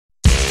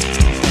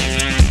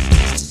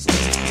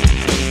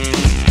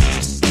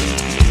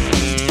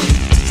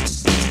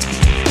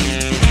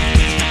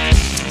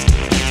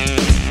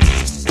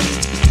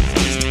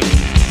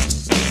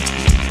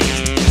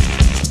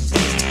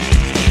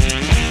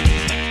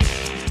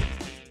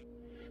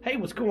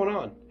what's going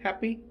on?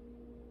 Happy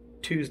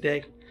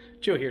Tuesday.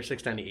 Joe here,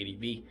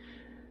 690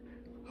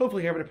 ADV.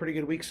 Hopefully you're having a pretty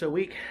good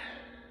week.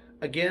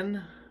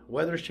 Again,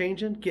 weather's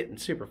changing, getting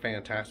super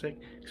fantastic,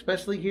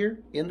 especially here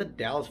in the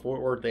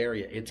Dallas-Fort Worth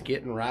area. It's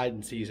getting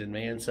riding season,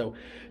 man. So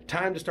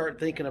time to start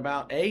thinking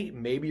about,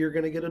 maybe you're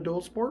going to get a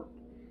dual sport.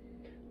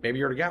 Maybe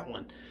you already got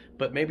one,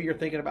 but maybe you're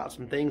thinking about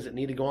some things that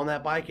need to go on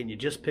that bike and you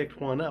just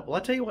picked one up. Well,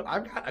 I'll tell you what,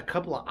 I've got a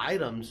couple of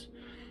items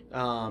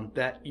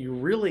that you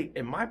really,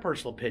 in my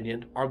personal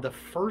opinion, are the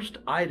first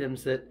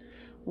items that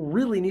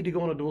really need to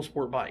go on a dual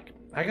sport bike.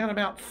 I got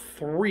about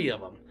 3 of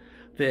them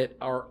that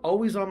are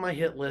always on my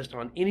hit list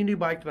on any new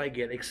bike that I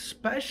get,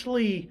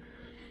 especially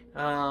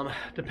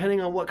depending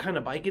on what kind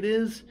of bike it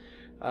is.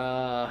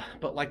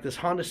 But like this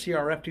Honda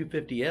CRF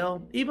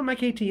 250L, even my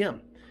KTM.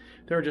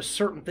 There are just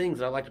certain things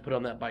that I like to put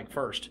on that bike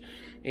first.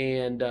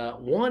 And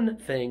one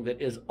thing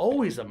that is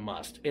always a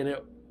must, and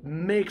it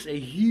makes a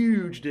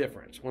huge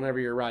difference whenever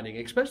you're riding,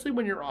 especially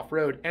when you're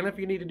off-road, and if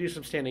you need to do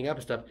some standing up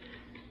and stuff,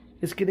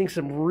 is getting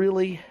some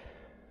really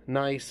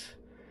nice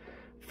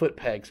foot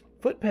pegs.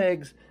 Foot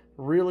pegs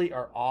really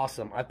are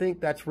awesome. I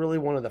think that's really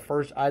one of the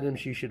first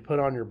items you should put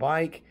on your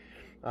bike.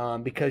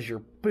 Because your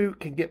boot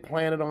can get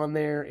planted on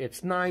there.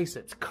 It's nice,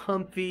 it's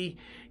comfy,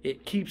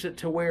 it keeps it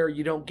to where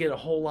you don't get a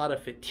whole lot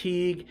of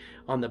fatigue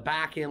on the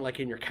back end, like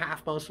in your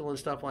calf muscle and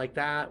stuff like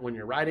that when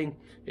you're riding.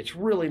 It's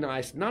really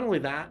nice. Not only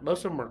that,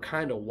 most of them are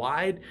kind of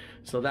wide,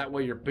 so that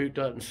way your boot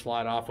doesn't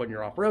slide off when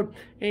you're off-road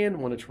and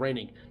when it's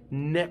raining.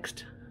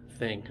 Next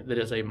thing that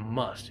is a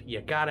must, you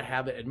gotta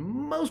have it, and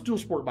most dual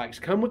sport bikes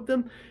come with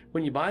them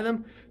when you buy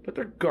them, but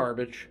they're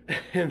garbage,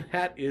 and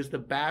that is the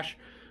bash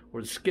or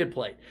the skid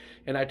plate.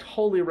 And I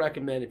totally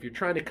recommend, if you're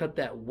trying to cut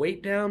that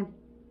weight down,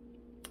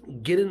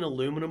 get an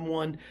aluminum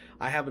one.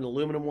 I have an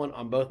aluminum one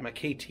on both my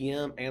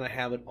KTM and I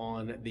have it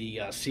on the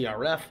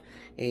CRF,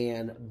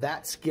 and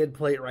that skid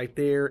plate right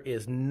there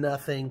is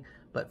nothing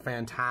but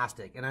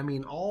fantastic. And I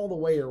mean, all the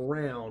way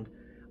around,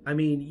 I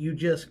mean, you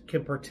just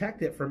can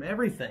protect it from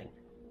everything.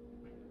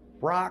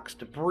 Rocks,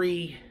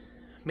 debris,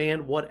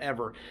 man,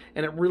 whatever.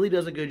 And it really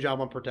does a good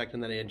job on protecting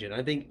that engine.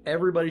 I think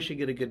everybody should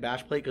get a good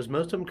bash plate because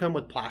most of them come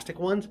with plastic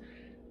ones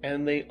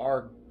and they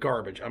are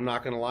garbage. I'm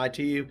not going to lie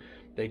to you.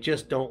 They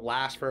just don't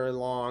last very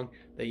long.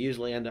 They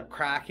usually end up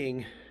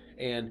cracking,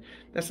 and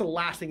that's the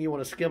last thing you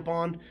want to skimp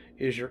on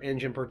is your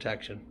engine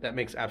protection. That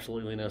makes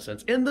absolutely no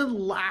sense. And the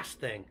last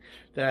thing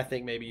that I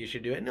think maybe you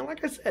should do it, and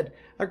like I said,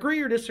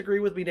 agree or disagree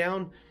with me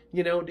down,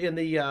 you know, in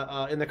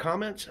the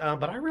comments,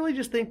 but I really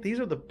just think these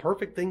are the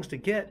perfect things to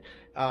get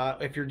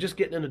if you're just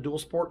getting into dual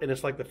sport, and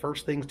it's like the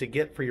first things to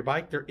get for your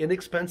bike. They're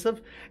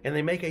inexpensive and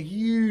they make a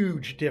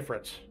huge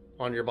difference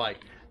on your bike.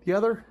 The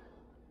other,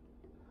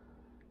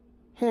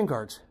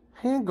 handguards.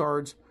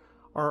 Handguards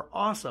are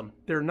awesome.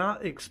 They're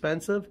not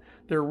expensive.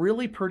 They're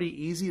really pretty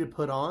easy to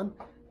put on.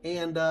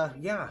 And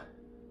yeah,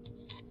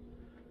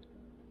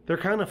 they're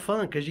kind of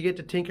fun because you get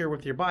to tinker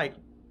with your bike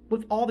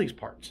with all these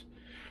parts.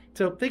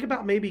 So think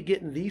about maybe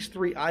getting these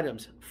 3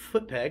 items: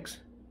 foot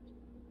pegs,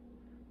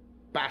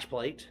 bash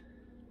plate,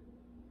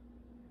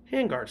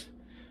 handguards.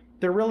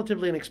 They're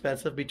relatively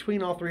inexpensive.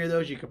 Between all 3 of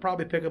those, you could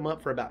probably pick them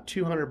up for about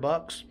 200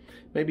 bucks,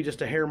 maybe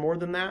just a hair more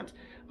than that.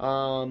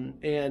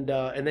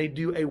 And they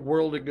do a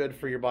world of good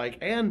for your bike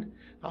and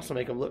also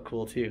make them look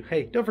cool too.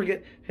 Hey, don't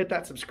forget, hit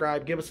that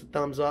subscribe, give us a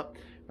thumbs up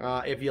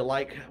if you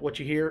like what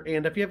you hear.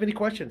 And if you have any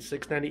questions,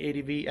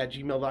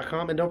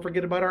 690adv@gmail.com. And don't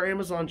forget about our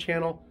Amazon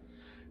channel.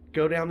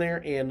 Go down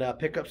there and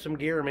pick up some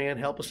gear, man.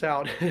 Help us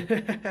out.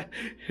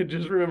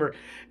 Just remember,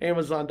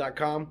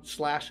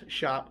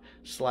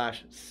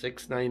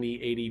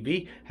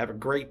 amazon.com/shop/690adv. Have a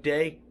great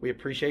day. We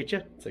appreciate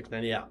you.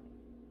 690 out.